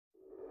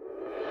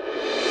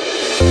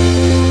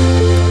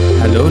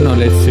Hello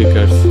knowledge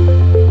seekers.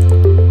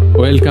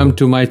 Welcome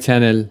to my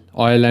channel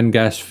Oil and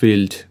Gas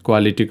Field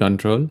Quality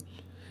Control.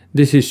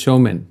 This is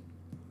Showman.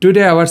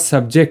 Today our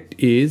subject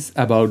is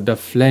about the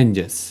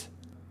flanges.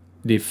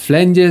 The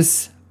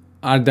flanges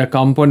are the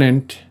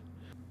component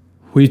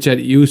which are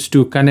used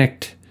to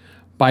connect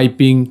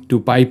piping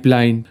to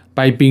pipeline,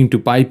 piping to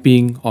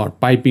piping, or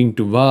piping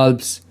to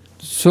valves.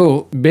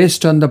 So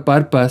based on the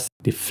purpose,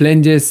 the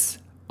flanges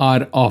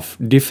are of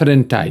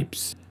different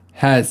types,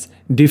 has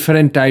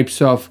different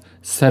types of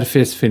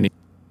surface finish.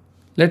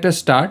 Let us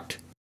start.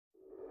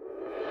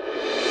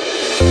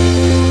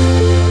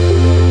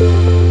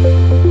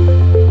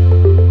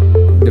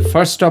 The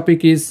first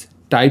topic is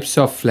types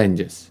of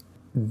flanges.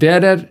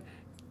 There are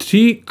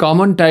three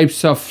common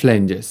types of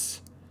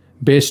flanges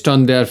based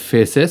on their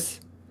faces.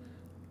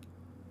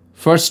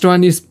 First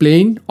one is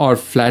plain or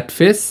flat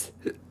face.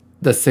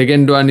 The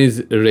second one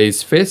is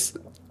raised face.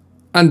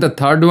 And the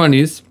third one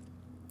is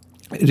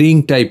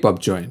ring type of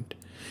joint.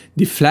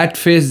 The flat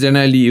face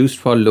generally used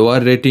for lower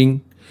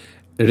rating,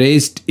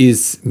 raised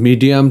is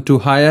medium to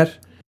higher,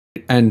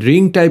 and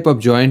ring type of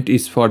joint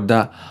is for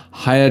the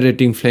higher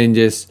rating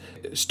flanges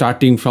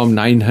starting from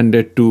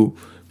 900 to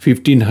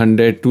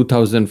 1500,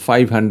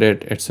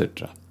 2500,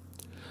 etc.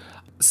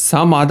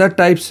 Some other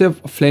types of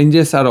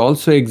flanges are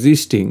also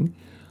existing,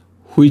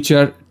 which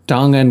are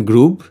tongue and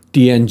groove,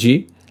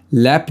 TNG,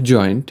 lap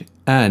joint,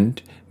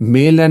 and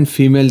male and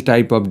female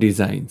type of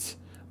designs.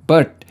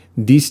 But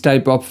these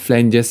type of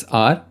flanges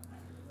are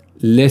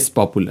less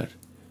popular.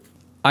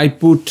 I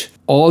put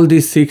all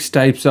these 6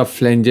 types of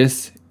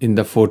flanges in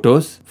the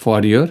photos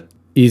for your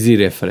easy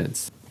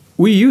reference.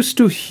 We used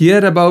to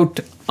hear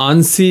about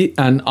ANSI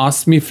and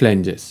ASME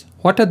flanges.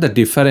 What are the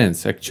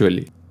difference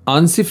actually?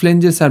 ANSI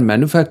flanges are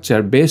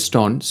manufactured based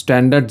on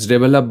standards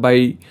developed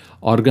by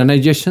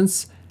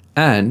organizations,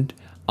 and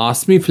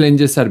ASME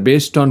flanges are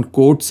based on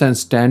codes and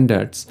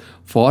standards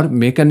for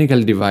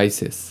mechanical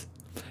devices.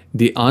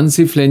 The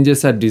ANSI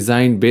flanges are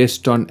designed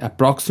based on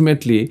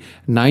approximately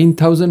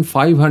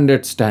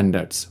 9,500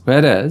 standards,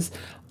 whereas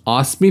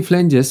ASME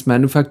flanges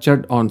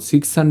manufactured on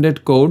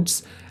 600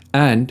 codes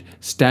and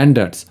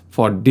standards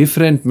for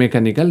different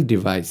mechanical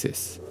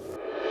devices.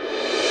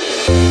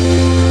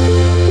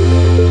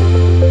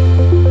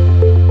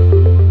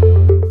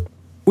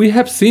 We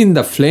have seen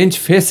the flange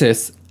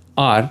faces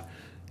are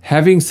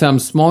having some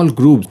small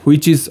grooves,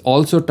 which is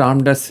also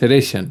termed as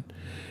serration.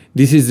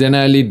 This is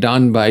generally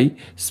done by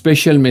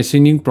special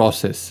machining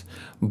process.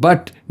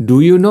 But do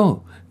you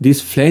know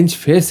these flange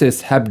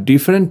faces have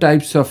different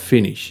types of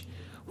finish,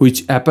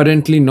 which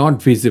apparently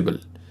not visible.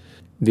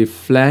 The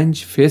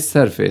flange face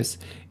surface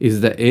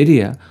is the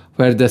area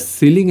where the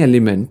sealing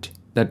element,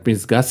 that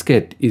means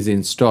gasket, is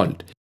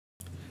installed.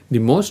 The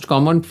most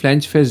common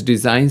flange face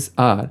designs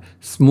are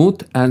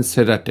smooth and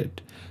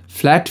serrated.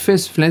 Flat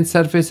face flange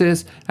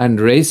surfaces and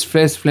raised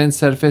face flange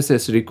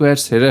surfaces require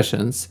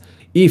serrations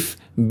if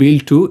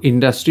built to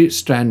industry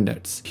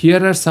standards.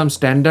 Here are some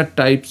standard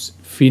types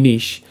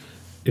finish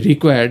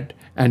required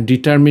and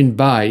determined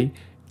by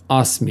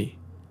ASME.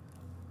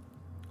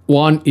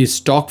 One is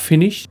stock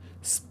finish,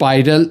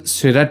 spiral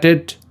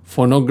serrated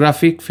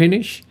phonographic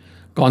finish,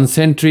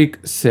 concentric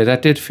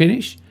serrated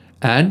finish,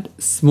 and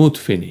smooth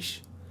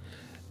finish.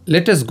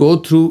 Let us go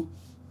through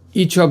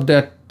each of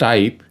the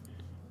type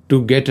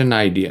to get an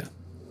idea.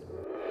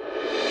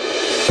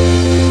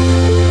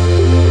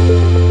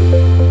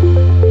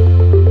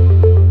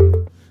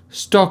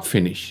 Stock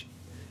finish,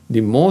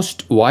 the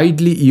most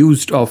widely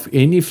used of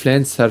any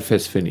flange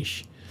surface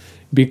finish,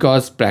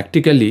 because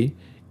practically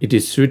it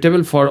is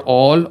suitable for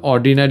all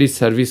ordinary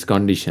service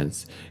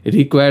conditions.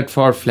 Required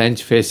for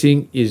flange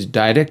facing is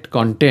direct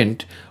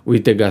contact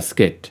with a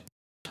gasket.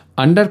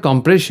 Under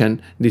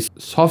compression, this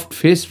soft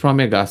face from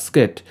a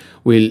gasket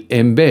will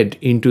embed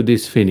into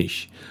this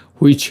finish,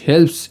 which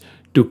helps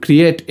to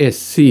create a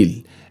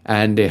seal,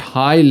 and a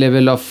high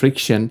level of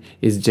friction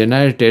is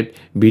generated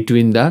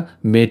between the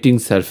mating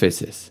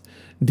surfaces.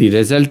 The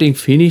resulting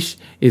finish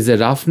is a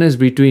roughness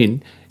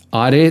between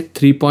RA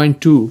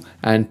 3.2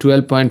 and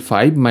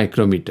 12.5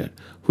 micrometer,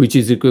 which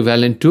is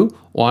equivalent to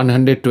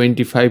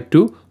 125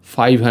 to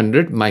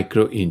 500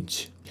 micro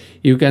inch.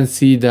 You can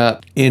see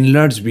the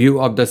enlarged view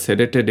of the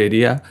serrated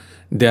area.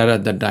 There are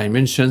the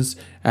dimensions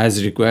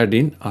as required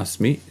in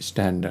ASME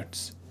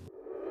standards.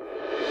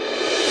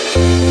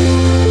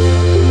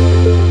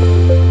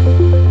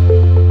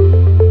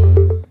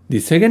 The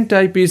second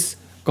type is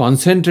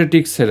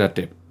concentratic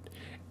serrated.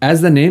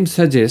 As the name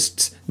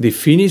suggests, the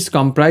finish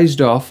comprised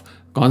of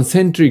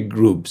concentric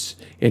grooves.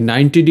 A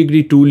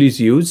 90-degree tool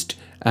is used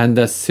and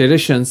the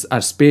serrations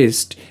are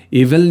spaced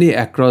evenly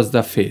across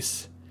the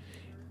face.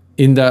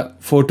 In the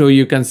photo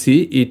you can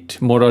see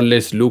it more or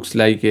less looks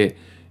like a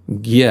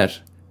gear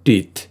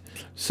teeth.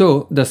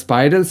 So the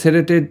spiral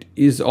serrated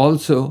is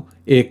also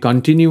a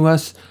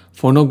continuous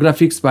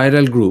phonographic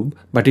spiral groove,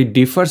 but it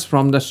differs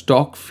from the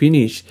stock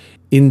finish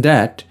in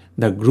that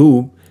the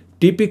groove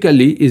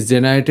typically is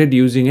generated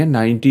using a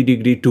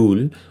 90-degree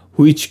tool,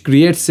 which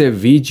creates a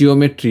V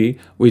geometry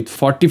with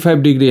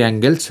 45-degree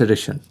angle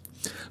serration.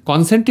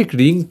 Concentric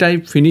ring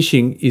type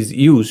finishing is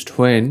used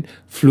when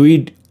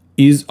fluid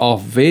is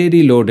of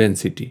very low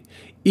density.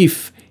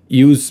 If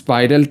use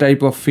spiral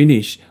type of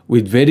finish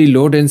with very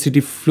low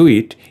density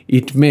fluid,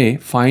 it may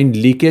find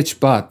leakage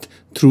path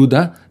through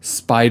the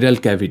spiral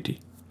cavity.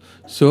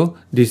 So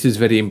this is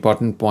very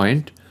important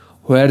point,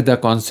 where the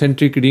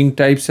concentric ring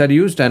types are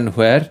used and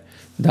where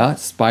the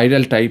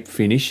spiral type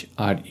finish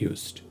are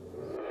used.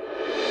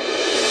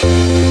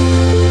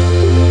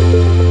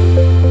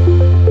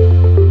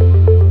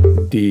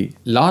 The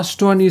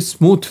last one is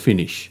smooth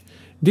finish.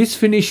 This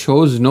finish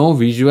shows no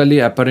visually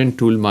apparent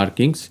tool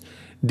markings.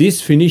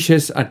 These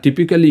finishes are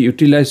typically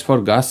utilized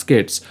for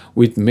gaskets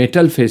with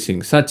metal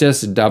facing such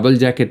as double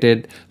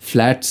jacketed,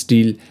 flat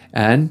steel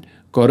and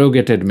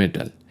corrugated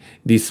metal.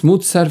 The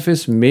smooth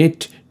surface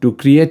made to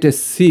create a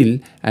seal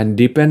and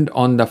depend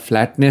on the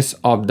flatness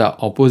of the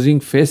opposing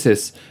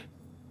faces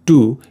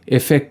to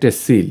effect a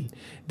seal.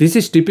 This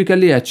is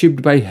typically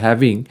achieved by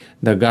having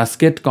the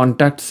gasket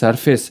contact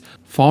surface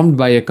formed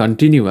by a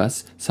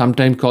continuous,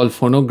 sometimes called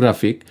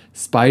phonographic,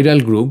 spiral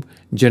groove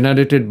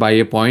generated by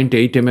a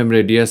 0.8 mm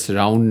radius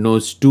round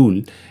nose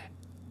tool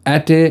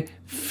at a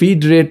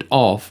feed rate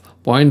of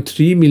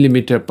 0.3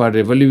 mm per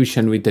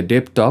revolution with a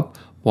depth of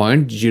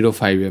 0.05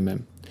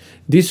 mm.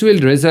 This will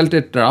result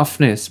in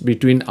roughness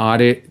between Ra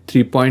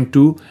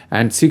 3.2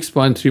 and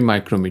 6.3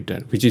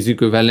 micrometer, which is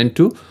equivalent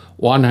to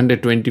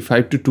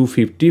 125 to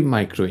 250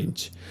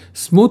 microinch.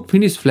 Smooth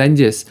finish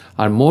flanges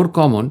are more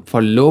common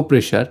for low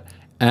pressure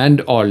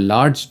and or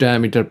large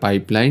diameter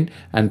pipeline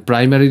and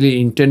primarily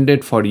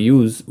intended for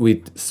use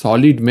with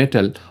solid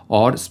metal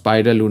or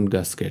spiral wound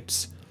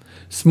gaskets.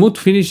 Smooth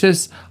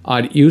finishes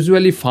are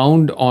usually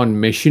found on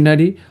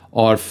machinery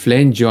or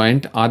flange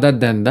joint other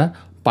than the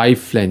pipe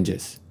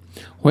flanges.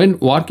 When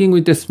working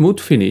with a smooth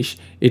finish,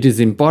 it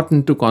is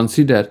important to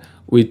consider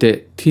with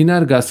a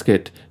thinner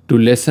gasket to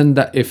lessen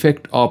the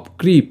effect of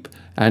creep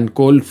and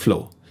cold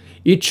flow.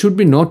 It should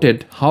be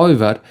noted,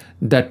 however,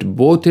 that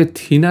both a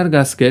thinner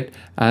gasket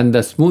and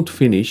the smooth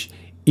finish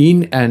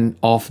in and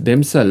of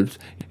themselves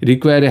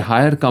require a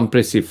higher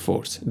compressive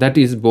force, that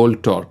is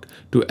bolt torque,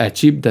 to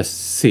achieve the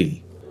seal.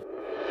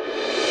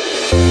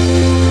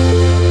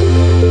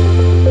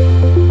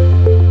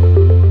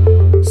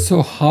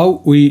 So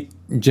how we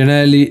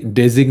generally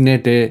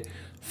designate a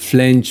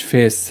flange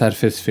face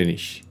surface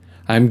finish?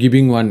 I am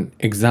giving one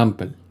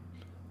example.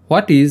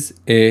 What is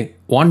a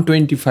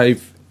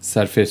 125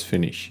 surface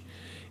finish?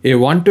 A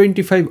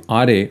 125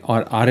 RA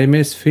or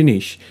RMS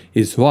finish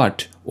is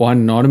what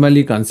one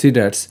normally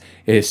considers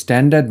a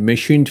standard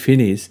machined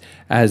finish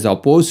as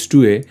opposed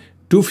to a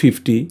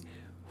 250,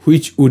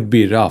 which would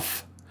be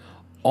rough.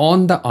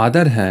 On the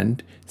other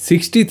hand,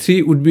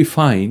 63 would be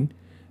fine,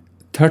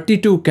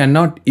 32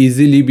 cannot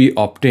easily be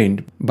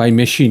obtained by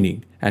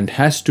machining and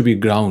has to be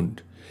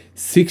ground,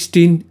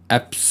 16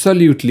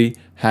 absolutely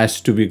has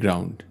to be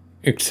ground,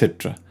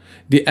 etc.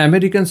 The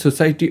American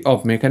Society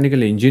of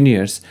Mechanical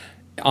Engineers,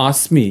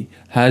 ASME,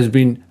 has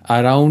been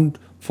around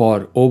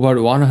for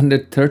over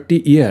 130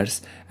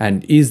 years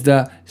and is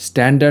the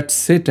standard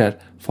setter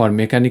for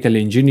mechanical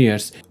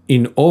engineers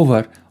in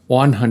over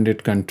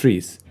 100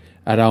 countries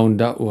around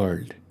the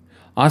world.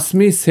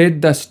 ASME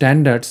set the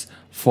standards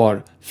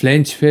for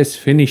flange face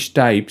finish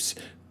types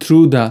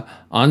through the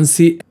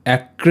ANSI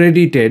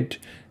accredited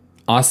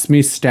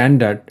ASME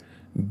standard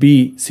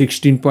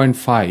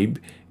B16.5,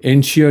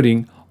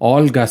 ensuring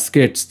all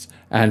gaskets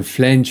and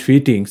flange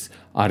fittings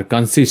are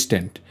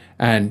consistent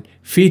and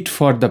fit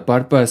for the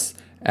purpose,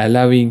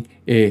 allowing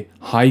a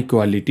high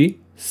quality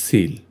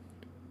seal.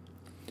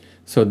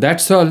 So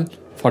that's all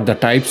for the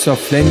types of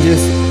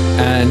flanges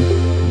and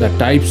the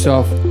types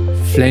of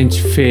flange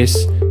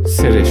face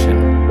serration.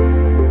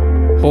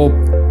 Hope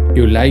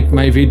you like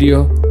my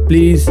video.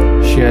 Please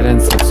share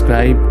and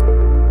subscribe.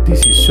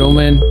 This is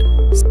Showman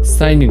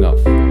signing off.